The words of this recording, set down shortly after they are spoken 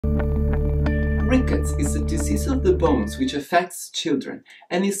Rickets is a disease of the bones which affects children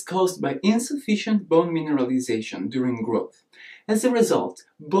and is caused by insufficient bone mineralization during growth. As a result,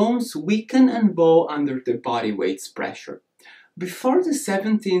 bones weaken and bow under the body weight's pressure. Before the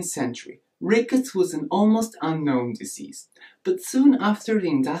 17th century, rickets was an almost unknown disease, but soon after the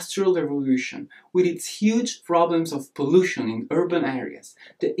Industrial Revolution, with its huge problems of pollution in urban areas,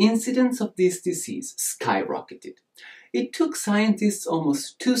 the incidence of this disease skyrocketed. It took scientists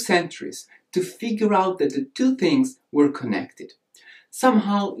almost 2 centuries to figure out that the two things were connected.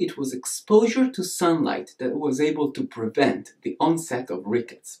 Somehow it was exposure to sunlight that was able to prevent the onset of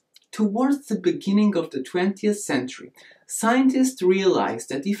rickets. Towards the beginning of the 20th century, scientists realized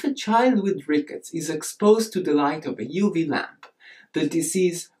that if a child with rickets is exposed to the light of a UV lamp, the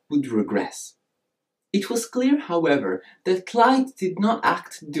disease would regress. It was clear, however, that light did not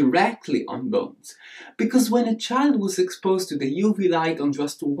act directly on bones, because when a child was exposed to the UV light on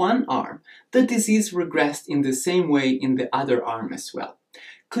just one arm, the disease regressed in the same way in the other arm as well.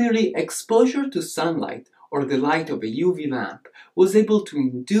 Clearly, exposure to sunlight or the light of a UV lamp was able to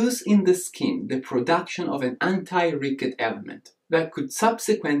induce in the skin the production of an anti-ricket element that could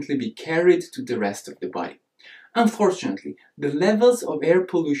subsequently be carried to the rest of the body. Unfortunately, the levels of air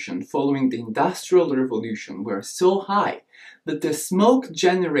pollution following the Industrial Revolution were so high that the smoke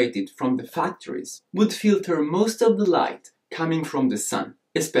generated from the factories would filter most of the light coming from the sun,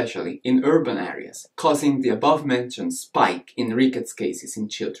 especially in urban areas, causing the above-mentioned spike in rickets cases in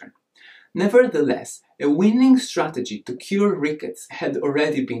children. Nevertheless, a winning strategy to cure rickets had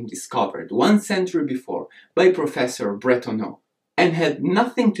already been discovered 1 century before by Professor Bretonneau, and had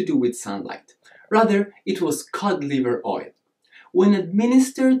nothing to do with sunlight. Rather, it was cod liver oil. When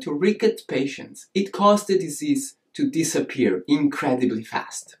administered to ricket patients, it caused the disease to disappear incredibly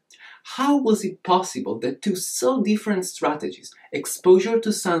fast. How was it possible that two so different strategies, exposure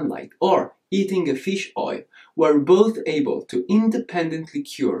to sunlight or eating a fish oil, were both able to independently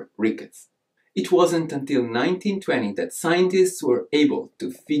cure rickets? It wasn't until 1920 that scientists were able to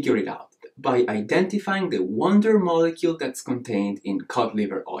figure it out by identifying the wonder molecule that's contained in cod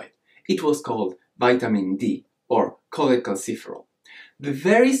liver oil. It was called vitamin D, or cholecalciferol. The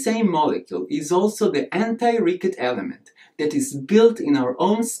very same molecule is also the anti-ricket element that is built in our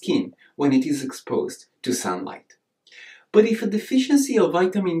own skin when it is exposed to sunlight. But if a deficiency of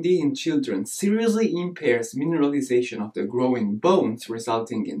vitamin D in children seriously impairs mineralization of the growing bones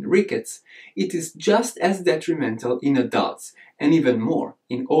resulting in rickets, it is just as detrimental in adults, and even more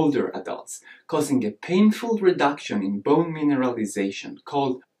in older adults, causing a painful reduction in bone mineralization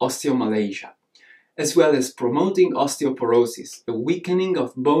called osteomalacia, as well as promoting osteoporosis, a weakening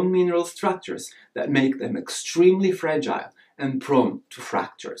of bone mineral structures that make them extremely fragile and prone to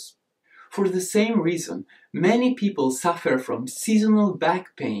fractures. For the same reason, many people suffer from seasonal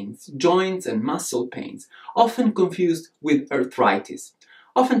back pains, joints and muscle pains, often confused with arthritis.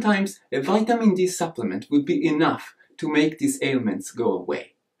 Oftentimes, a vitamin D supplement would be enough to make these ailments go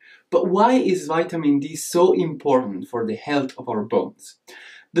away. But why is vitamin D so important for the health of our bones?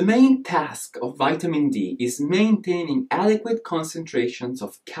 The main task of vitamin D is maintaining adequate concentrations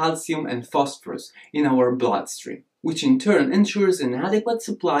of calcium and phosphorus in our bloodstream, which in turn ensures an adequate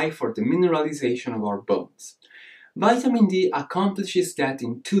supply for the mineralization of our bones. Vitamin D accomplishes that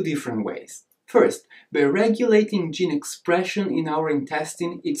in 2 different ways. First, by regulating gene expression in our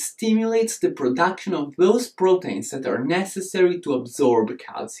intestine, it stimulates the production of those proteins that are necessary to absorb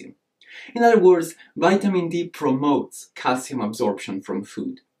calcium. In other words, vitamin D promotes calcium absorption from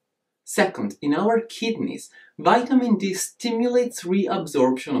food. Second, in our kidneys, vitamin D stimulates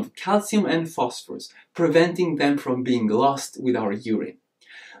reabsorption of calcium and phosphorus, preventing them from being lost with our urine.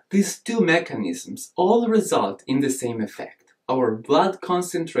 These 2 mechanisms all result in the same effect. Our blood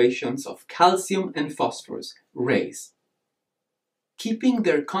concentrations of calcium and phosphorus raise. Keeping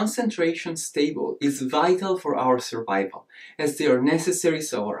their concentration stable is vital for our survival, as they are necessary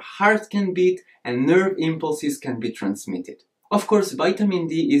so our heart can beat and nerve impulses can be transmitted. Of course, vitamin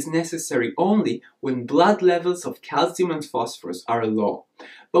D is necessary only when blood levels of calcium and phosphorus are low,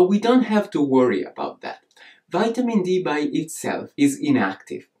 but we don't have to worry about that. Vitamin D by itself is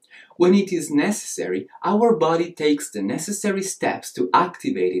inactive. When it is necessary, our body takes the necessary steps to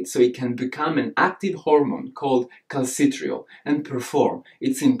activate it so it can become an active hormone called calcitriol and perform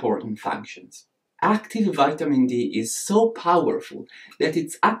its important functions. Active vitamin D is so powerful that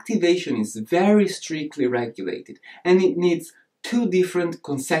its activation is very strictly regulated, and it needs 2 different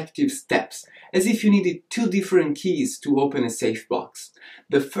consecutive steps, as if you needed 2 different keys to open a safe box.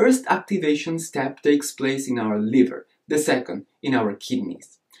 The first activation step takes place in our liver, the second in our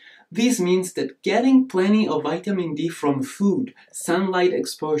kidneys. This means that getting plenty of vitamin D from food, sunlight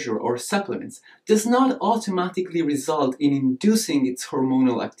exposure, or supplements does not automatically result in inducing its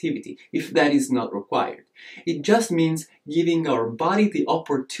hormonal activity if that is not required. It just means giving our body the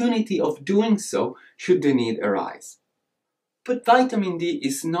opportunity of doing so should the need arise. But vitamin D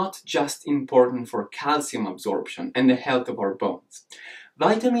is not just important for calcium absorption and the health of our bones.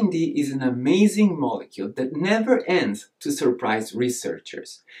 Vitamin D is an amazing molecule that never ends to surprise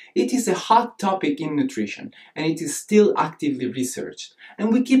researchers. It is a hot topic in nutrition, and it is still actively researched,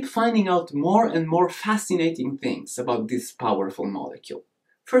 and we keep finding out more and more fascinating things about this powerful molecule.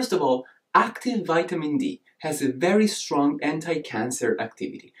 First of all, active vitamin D has a very strong anti-cancer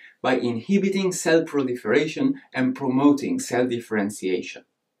activity by inhibiting cell proliferation and promoting cell differentiation.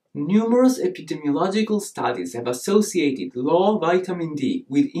 Numerous epidemiological studies have associated low vitamin D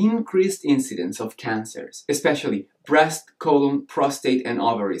with increased incidence of cancers, especially breast, colon, prostate, and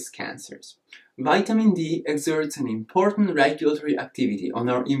ovaries cancers. Vitamin D exerts an important regulatory activity on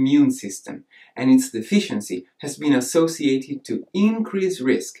our immune system, and its deficiency has been associated to increased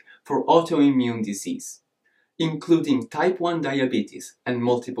risk for autoimmune disease, including type 1 diabetes and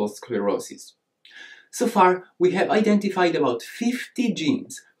multiple sclerosis. So far, we have identified about 50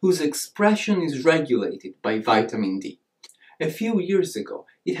 genes whose expression is regulated by vitamin D. A few years ago,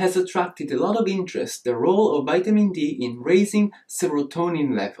 it has attracted a lot of interest the role of vitamin D in raising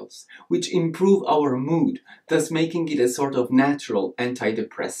serotonin levels, which improve our mood, thus making it a sort of natural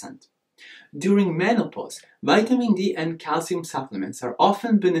antidepressant. During menopause, vitamin D and calcium supplements are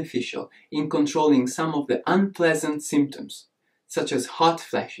often beneficial in controlling some of the unpleasant symptoms, such as hot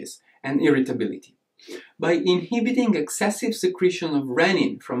flashes and irritability. By inhibiting excessive secretion of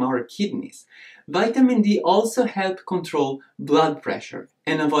renin from our kidneys, vitamin D also helps control blood pressure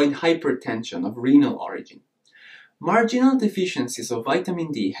and avoid hypertension of renal origin. Marginal deficiencies of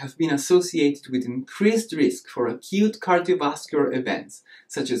vitamin D have been associated with increased risk for acute cardiovascular events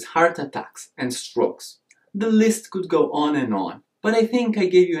such as heart attacks and strokes. The list could go on, but I think I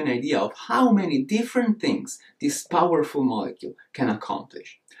gave you an idea of how many different things this powerful molecule can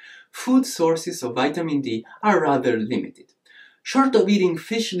accomplish. Food sources of vitamin D are rather limited. Short of eating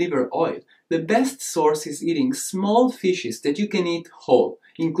fish liver oil, the best source is eating small fishes that you can eat whole,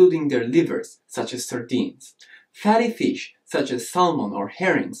 including their livers, such as sardines. Fatty fish, such as salmon or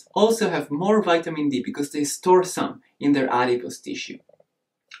herrings, also have more vitamin D because they store some in their adipose tissue.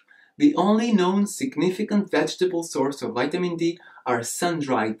 The only known significant vegetable source of vitamin D are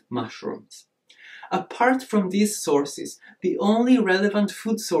sun-dried mushrooms. Apart from these sources, the only relevant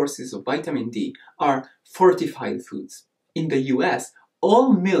food sources of vitamin D are fortified foods. In the US,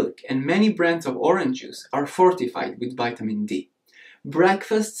 all milk and many brands of orange juice are fortified with vitamin D.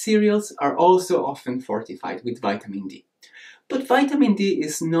 Breakfast cereals are also often fortified with vitamin D. But vitamin D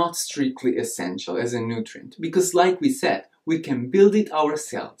is not strictly essential as a nutrient because, like we said, we can build it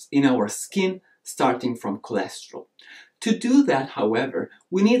ourselves in our skin starting from cholesterol. To do that, however,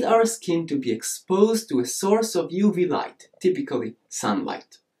 we need our skin to be exposed to a source of UV light, typically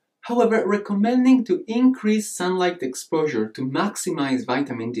sunlight. However, recommending to increase sunlight exposure to maximize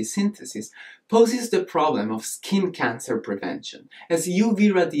vitamin D synthesis poses the problem of skin cancer prevention, as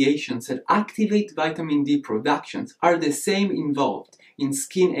UV radiations that activate vitamin D productions are the same involved in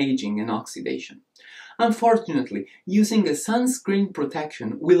skin aging and oxidation. Unfortunately, using a sunscreen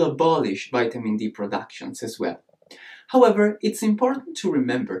protection will abolish vitamin D productions as well. However, it's important to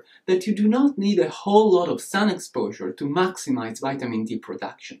remember that you do not need a whole lot of sun exposure to maximize vitamin D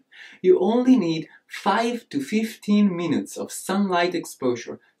production. You only need 5 to 15 minutes of sunlight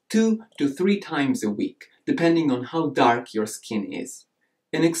exposure 2 to 3 times a week, depending on how dark your skin is.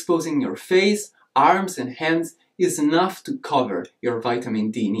 And exposing your face, arms, and hands is enough to cover your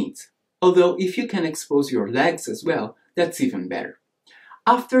vitamin D needs. Although if you can expose your legs as well, that's even better.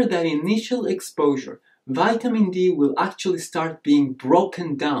 After that initial exposure, vitamin D will actually start being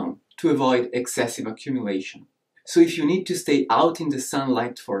broken down to avoid excessive accumulation. So if you need to stay out in the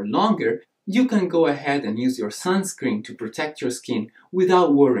sunlight for longer, you can go ahead and use your sunscreen to protect your skin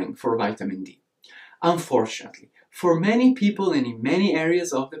without worrying for vitamin D. Unfortunately, for many people and in many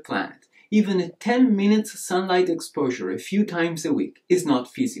areas of the planet, even a 10 minutes sunlight exposure a few times a week is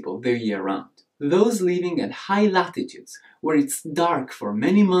not feasible the year round. Those living at high latitudes, where it's dark for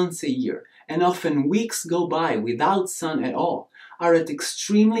many months a year and often weeks go by without sun at all, are at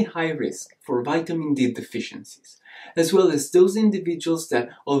extremely high risk for vitamin D deficiencies, as well as those individuals that,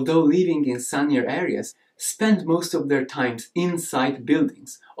 although living in sunnier areas, spend most of their time inside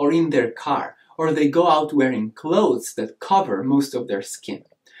buildings or in their car, or they go out wearing clothes that cover most of their skin.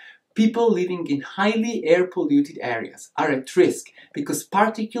 People living in highly air-polluted areas are at risk because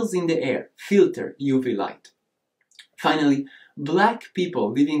particles in the air filter UV light. Finally, black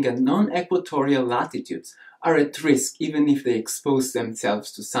people living at non-equatorial latitudes are at risk even if they expose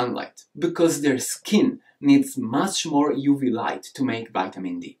themselves to sunlight, because their skin needs much more UV light to make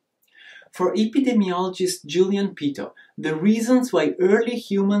vitamin D. For epidemiologist Julian Pito, the reasons why early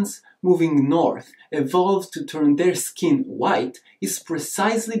humans moving north evolved to turn their skin white is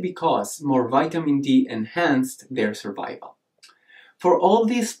precisely because more vitamin D enhanced their survival. For all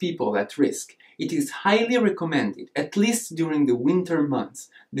these people at risk, it is highly recommended, at least during the winter months,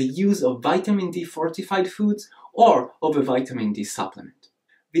 the use of vitamin D fortified foods or of a vitamin D supplement.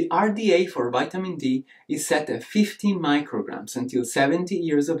 The RDA for vitamin D is set at 15 micrograms until 70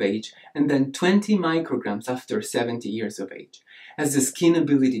 years of age and then 20 micrograms after 70 years of age, as the skin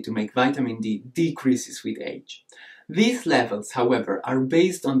ability to make vitamin D decreases with age. These levels, however, are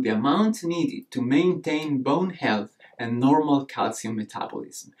based on the amount needed to maintain bone health and normal calcium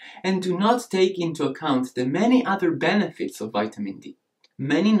metabolism, and do not take into account the many other benefits of vitamin D.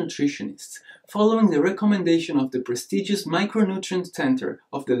 Many nutritionists, following the recommendation of the prestigious Micronutrient Center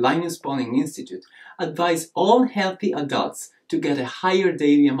of the Linus Pauling Institute, advise all healthy adults to get a higher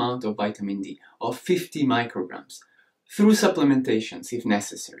daily amount of vitamin D of 50 micrograms, through supplementations if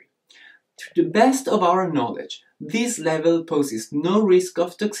necessary. To the best of our knowledge, this level poses no risk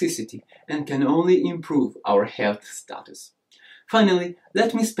of toxicity and can only improve our health status. Finally,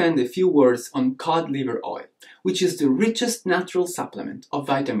 let me spend a few words on cod liver oil, which is the richest natural supplement of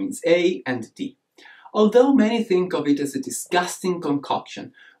vitamins A and D. Although many think of it as a disgusting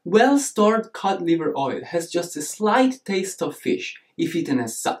concoction, well-stored cod liver oil has just a slight taste of fish if eaten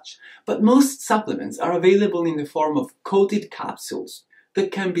as such, but most supplements are available in the form of coated capsules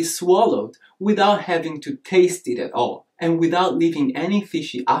that can be swallowed without having to taste it at all and without leaving any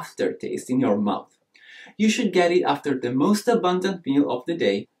fishy aftertaste in your mouth. You should get it after the most abundant meal of the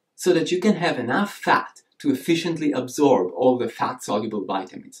day so that you can have enough fat to efficiently absorb all the fat-soluble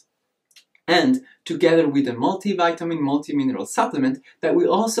vitamins. And together with a multivitamin, multimineral supplement that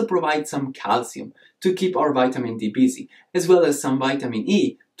will also provide some calcium to keep our vitamin D busy, as well as some vitamin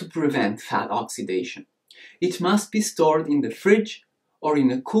E to prevent fat oxidation. It must be stored in the fridge or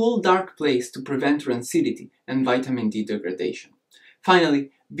in a cool, dark place to prevent rancidity and vitamin D degradation.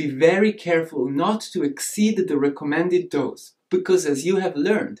 Finally, be very careful not to exceed the recommended dose, because as you have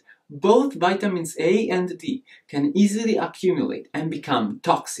learned, both vitamins A and D can easily accumulate and become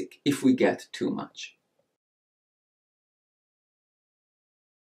toxic if we get too much.